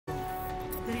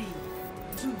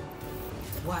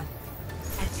1.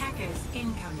 Attackers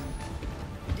incoming.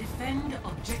 Defend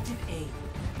objective A.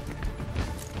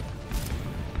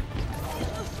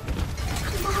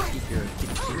 Keep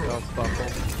yourself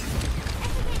buckled.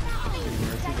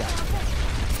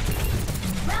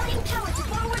 Routing power to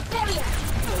forward barrier.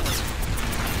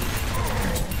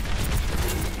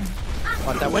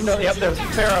 Watch that window. Yep, there's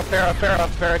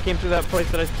Farah came through that place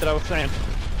that I was saying.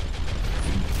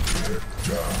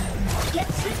 Get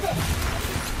through this.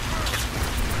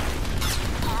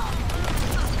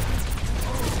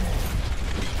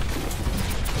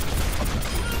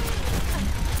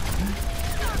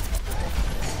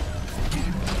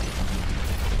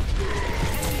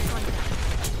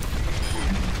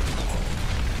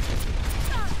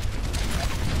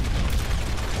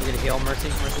 You gonna heal Mercy?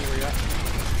 Mercy, where you at?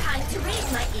 Time to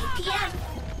raise my APM.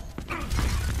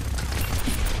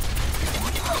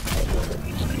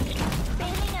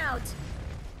 Bailing out.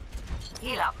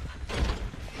 Heal up.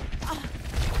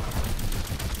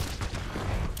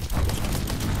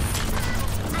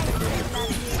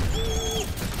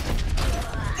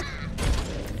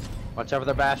 Watch out for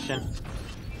the Bastion.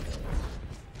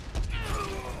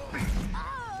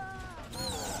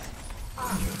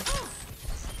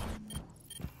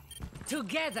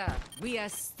 Together, we are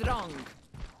strong.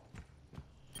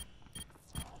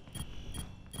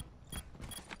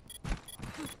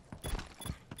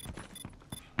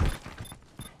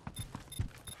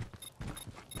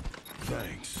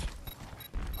 Thanks.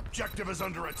 Objective is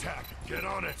under attack. Get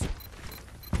on it.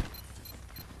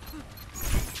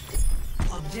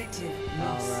 Objective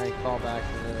lost. Alright, fall back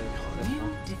to the...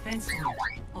 New defense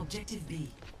point. Objective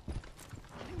B.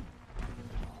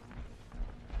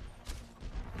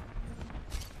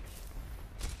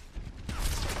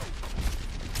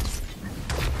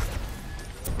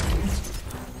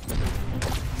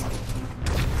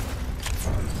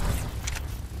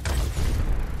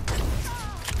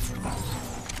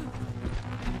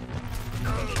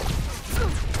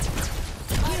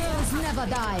 Heroes never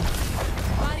die.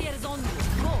 Barriers on you.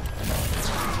 Go.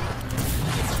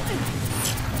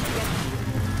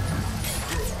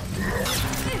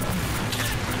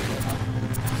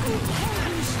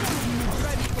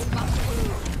 Ready for battle.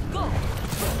 Go.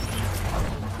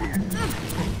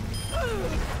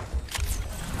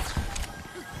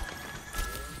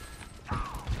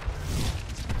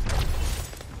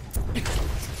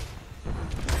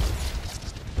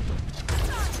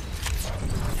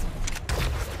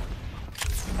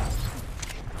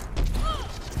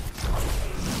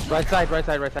 Right side, right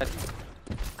side, right side.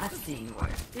 I've seen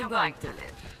worse. You're going to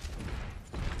live.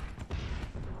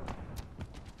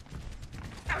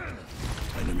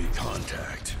 Enemy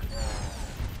contact.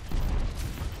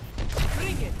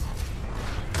 Bring it.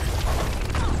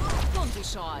 Don't be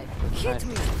shy. Hit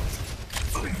me.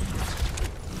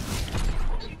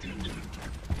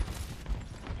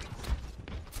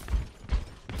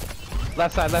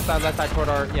 Left side, toward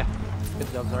our... Yeah.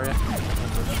 Good job, Zarya.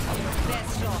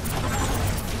 Best shot.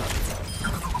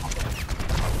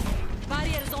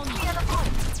 Barriers on the other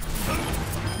point.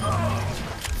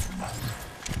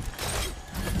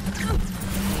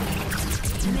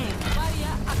 Name.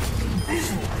 Barrier active.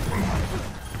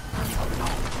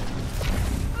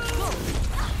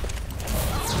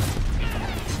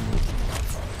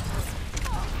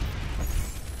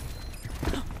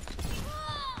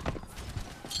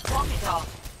 Walk it off.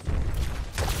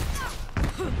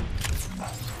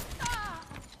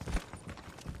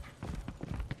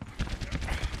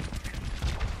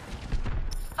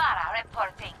 Para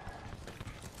reporting.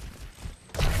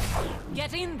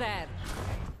 Get in there.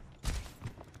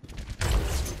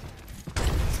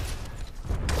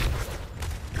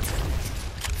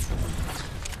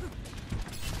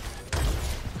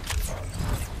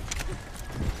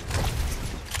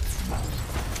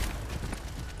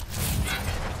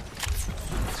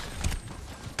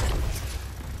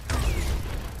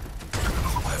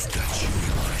 I've got you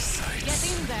in my sights. Get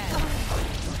in there.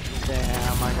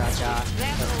 Damn, I got got.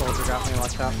 That soldier got me,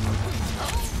 watch out.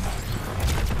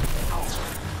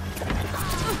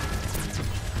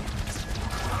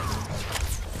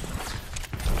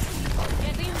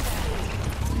 Get in there.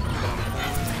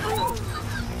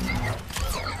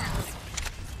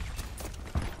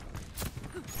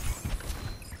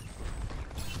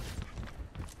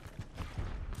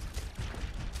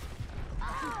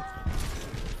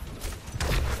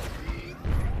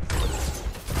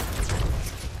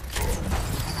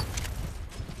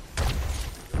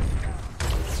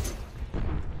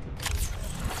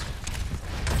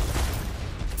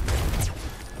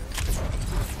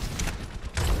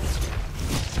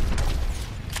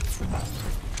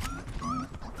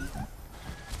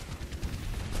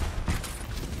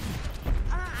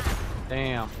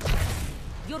 Damn.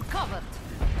 You're covered.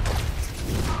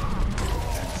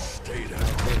 Stay down.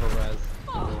 Table res.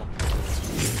 Cool.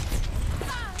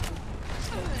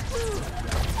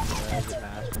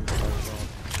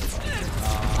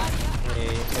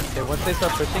 Hey, once they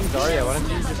start pushing, Zarya, why don't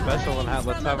you use your special and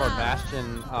let's have our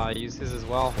Bastion use his as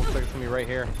well. Looks like it's gonna be right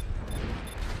here.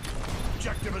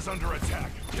 Objective is under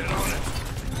attack. Get on it.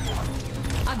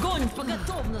 Огонь по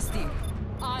готовности.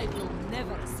 I will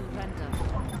never surrender.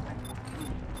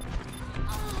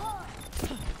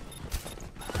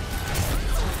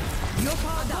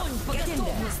 Огонь по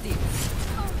готовности.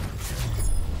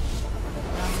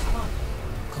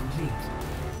 Complete.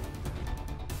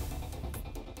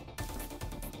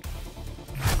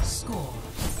 Score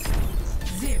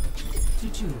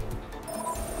 0-2.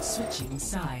 Switching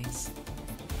sides.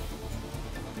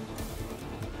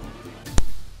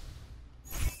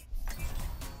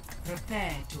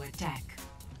 Prepare to attack.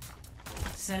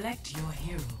 Select your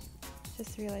hero.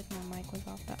 Just realized my mic was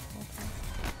off that whole time.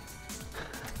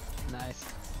 Nice.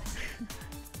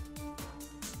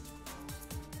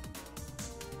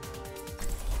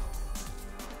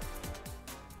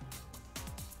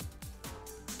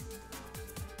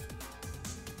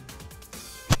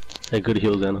 Hey, good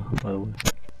heals, Anna, by the way.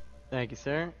 Thank you,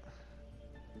 sir.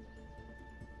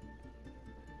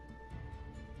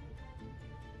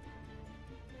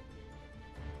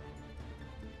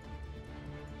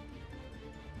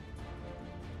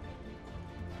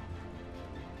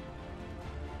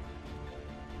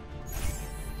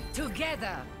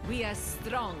 Together, we are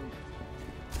strong.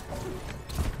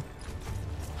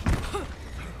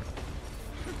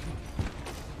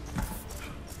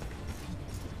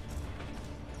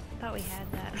 Thought we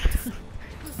had that.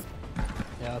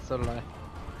 Yeah, so did I.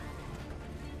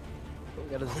 We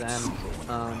got a Zen.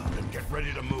 And get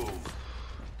ready to move.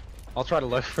 I'll try to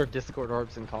look for Discord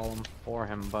orbs and call them for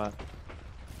him, but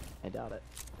I doubt it.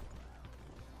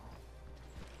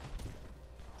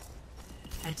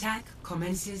 Attack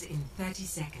commences in 30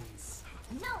 seconds.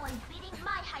 No one's beating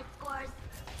my high scores.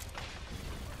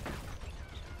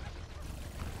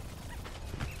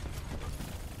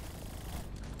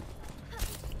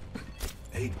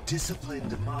 A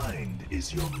disciplined mind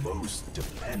is your most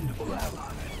dependable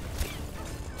ally.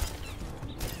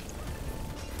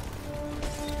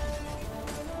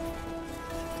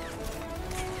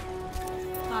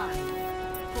 Five,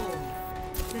 4,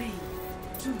 3,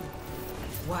 2,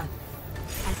 1.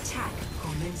 Attack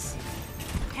commencing.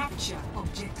 Capture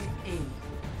objective A.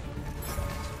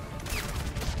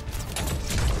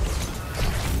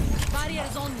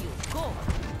 Barriers on you. Go.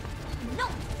 No!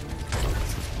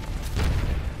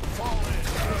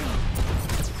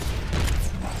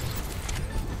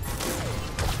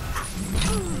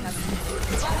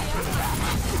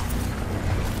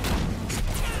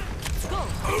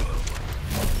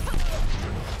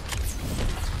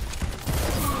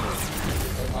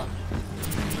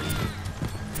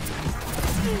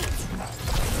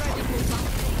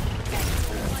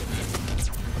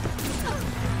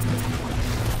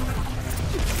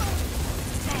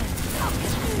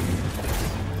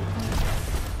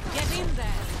 Get in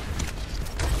there.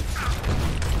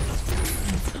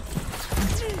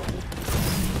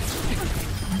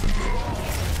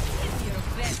 Your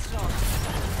best shot.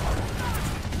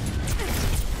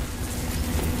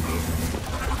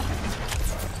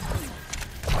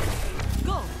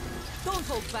 Go. Don't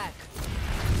hold back.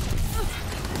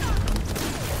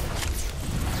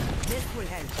 This will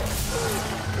help.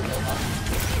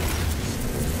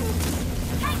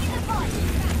 Taking the point!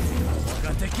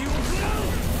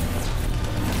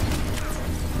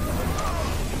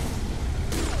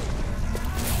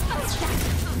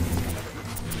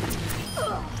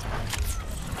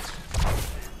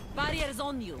 Barriers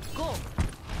on you. Go.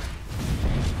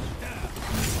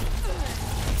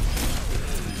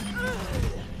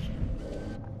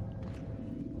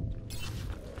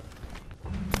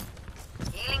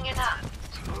 Healing it up.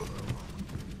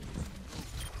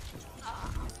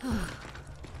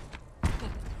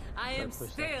 I am push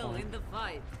that still point. in the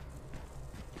fight.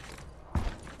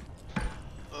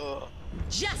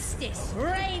 Justice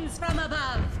reigns from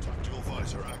above. Dual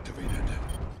visor activated.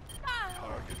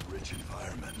 Target-rich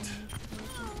environment.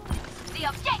 The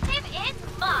objective is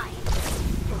mine.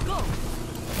 Go.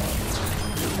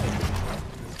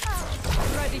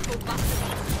 Ready for battle.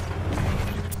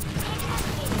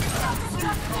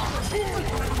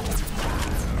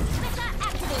 Splitter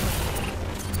activated.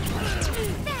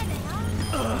 There they are.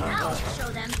 Now I'll show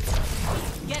them.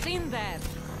 Get in there.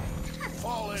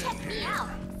 Fall in Check me here. out.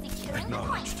 Securing the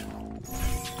point. Acknowledged.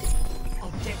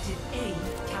 Objective A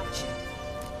captured.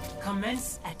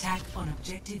 Commence attack on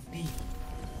objective B.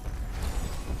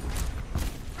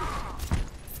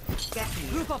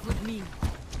 Group up with me.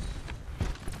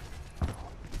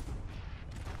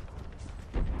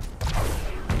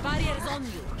 Barrier is on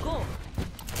you. Go.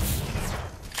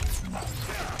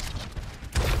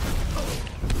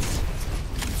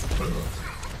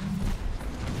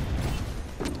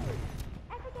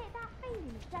 Ever get that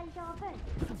feeling of deja vu?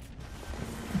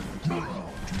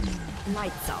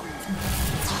 Lights out.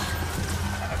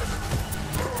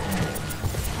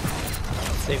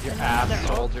 Save your ass,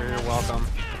 soldier. You're welcome.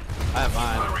 I have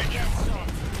mine.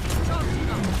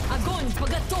 Огонь по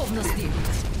готовности.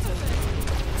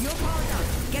 Your power down.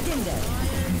 Get in there.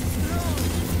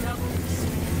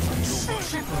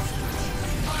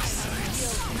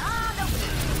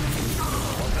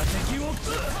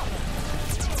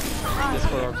 This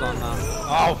orb's on now.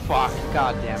 Oh fuck!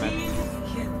 God damn it!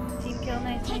 Team kill,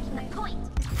 nice, nice, Take the nice. point.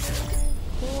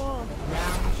 Cool.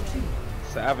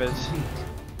 Savage.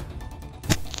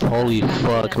 Holy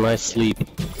fuck, nice sleep.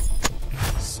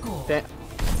 Score Da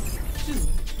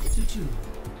 2-2.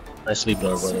 Nice sleep,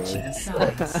 dog, by the way. Switching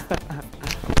sides.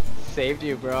 Saved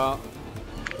you, bro.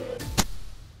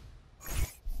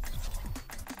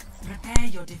 Prepare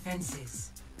your defenses.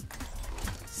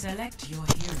 Select your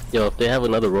hero. Yo, if they have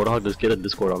another Roadhog, just get a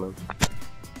Discord on them.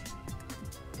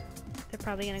 They're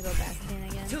probably gonna go back in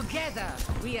again. Together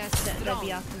we are That'd strong.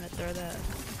 be awesome to throw the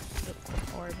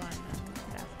orb on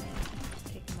Bastion.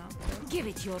 Take him out first. Give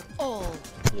it your all.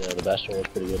 Yeah, the Bastion was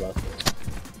pretty good last time.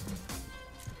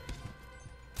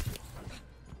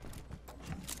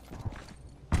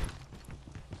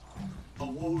 A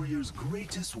warrior's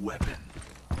greatest weapon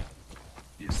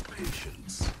is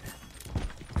patience.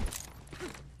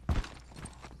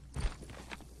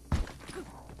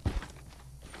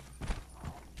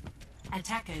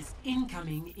 Attackers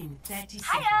incoming in 30 Hiya.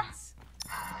 seconds.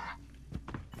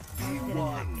 Be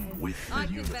one with I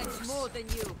the can bench universe. more than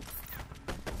you.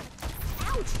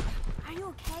 Ouch! Are you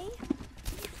okay?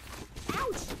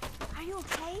 Ouch! Are you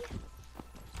okay?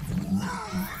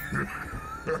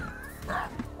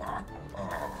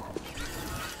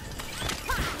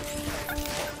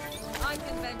 I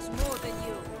can bench more than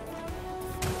you.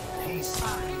 Peace. 5,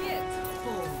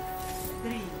 4,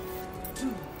 3, 2,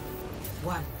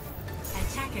 1.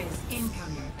 Attackers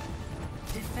incoming.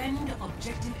 Defend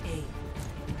objective A.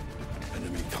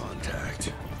 Enemy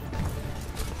contact.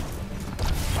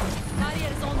 barrier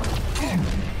is on me.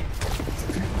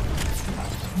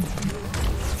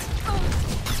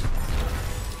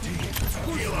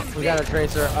 We got a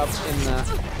tracer up in the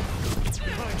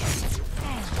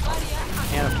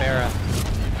Anafera.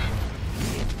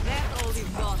 That's all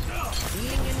you've got.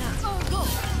 Oh, go.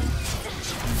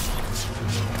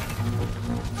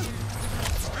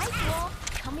 Ice wall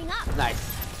coming up. Nice.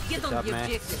 Get on job, the man.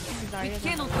 objective. We Zarya's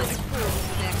cannot on let it fall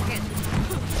into their hands.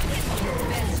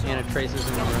 Ana traces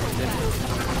in the room. Dude.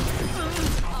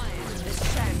 I am the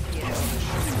champion.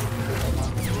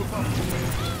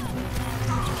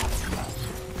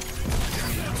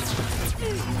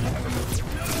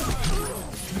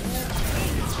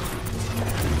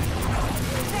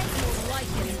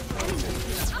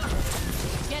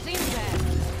 Get in there.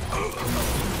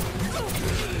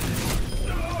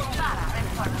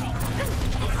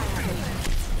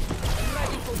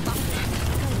 Ready for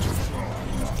battle.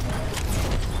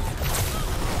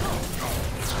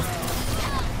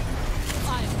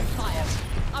 I am on fire.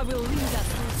 I will lead us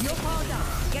through your power down.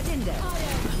 Get in there. I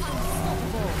am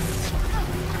unstoppable.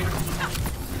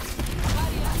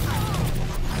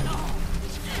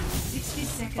 60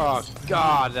 seconds. Oh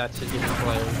god, that should get the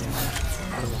player.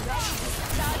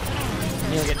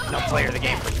 You don't get no player of the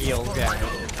game for heals, guys.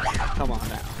 Come on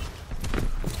now.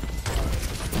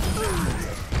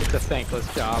 It's a thankless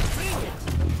job.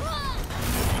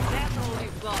 That's all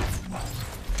you've got.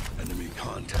 Enemy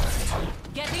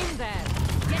contact. Get in there.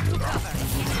 Get to cover.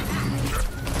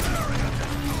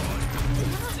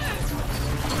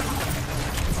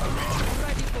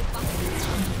 Ready for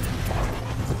battle.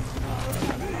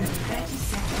 30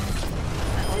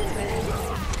 seconds.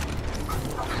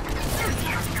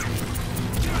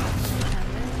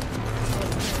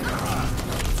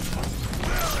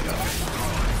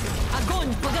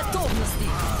 Огонь по готовности.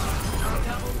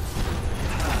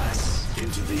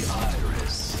 Into the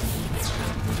iris.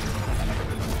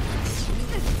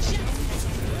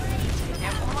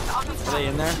 Are they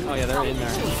in there? Oh yeah, they're in there.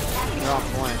 They're on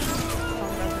point.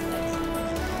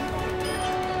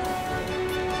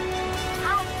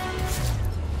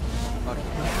 Fuck.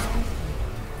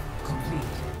 Complete.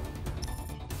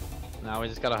 Now we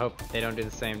just gotta hope they don't do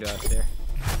the same to us here.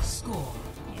 Score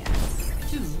Yeah.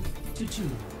 2-2.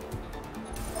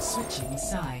 Switching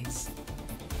sides.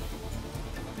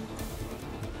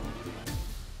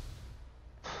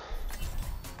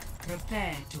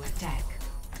 Prepare to attack.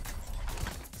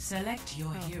 Select your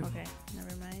Oh, hero. okay.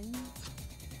 Never mind.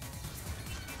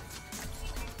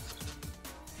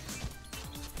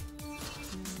 I'm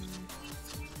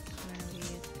gonna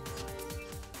leave.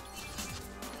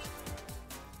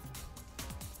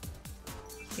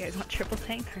 You guys want triple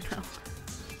tank or no?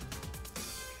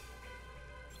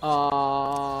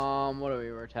 What are we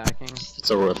attacking?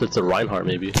 If it's a Reinhardt,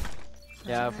 maybe.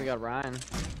 Yeah, if we got Ryan.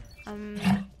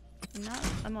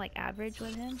 I'm like average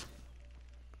with him.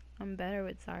 I'm better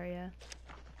with Zarya.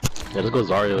 Yeah, let's go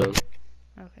Zarya then.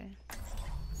 Okay.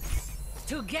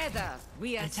 Together,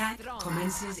 we are Attack strong.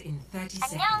 commences in 30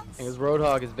 Because seconds.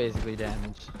 Roadhog is basically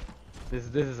damaged. This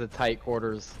is a tight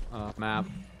quarters map.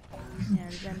 Yeah,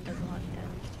 and Zen does a lot of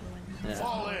damage too. Yeah.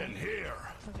 Fall in here.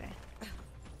 Okay.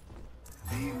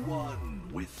 Be one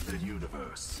with the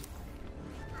universe.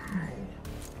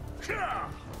 Yeah.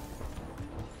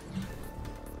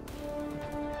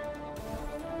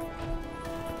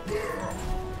 5,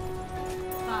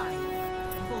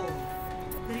 4,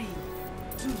 3,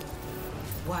 2,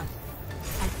 1.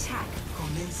 Attack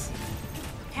commencing.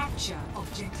 Capture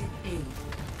objective A.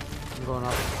 I'm going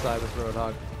off the side with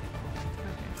Roadhog.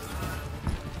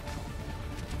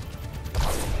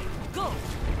 Go.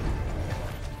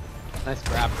 Nice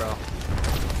grab, bro.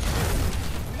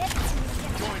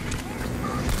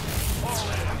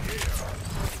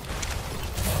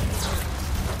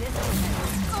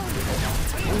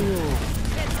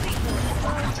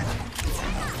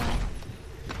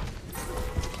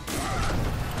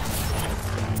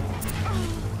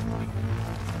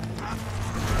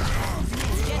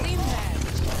 Get in there.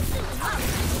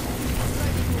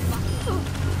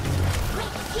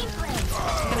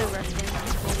 I'm gonna rush in.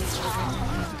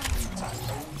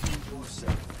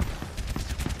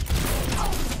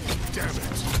 Damn it.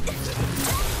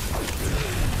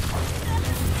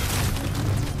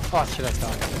 Oh shit, I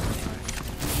thought.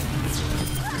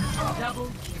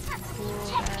 Double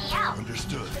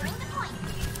Understood.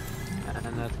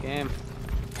 And that's game.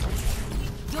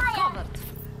 You're covered.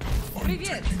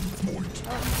 Привет.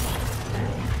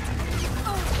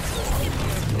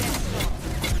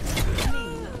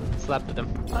 Slapped at him.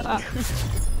 Ah.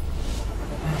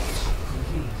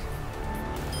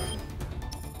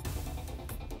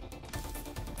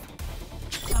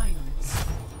 finals.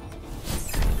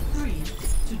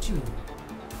 3-2.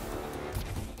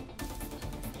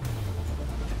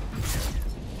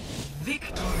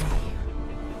 Victory.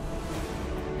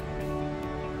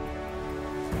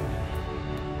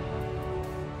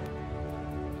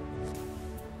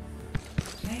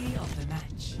 Play of the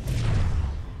match.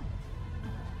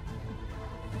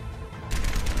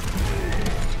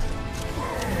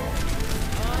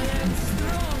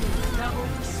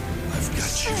 I've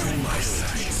got you in my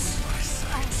sights.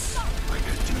 I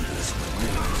could do this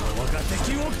with my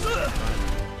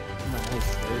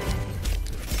Nice, dude.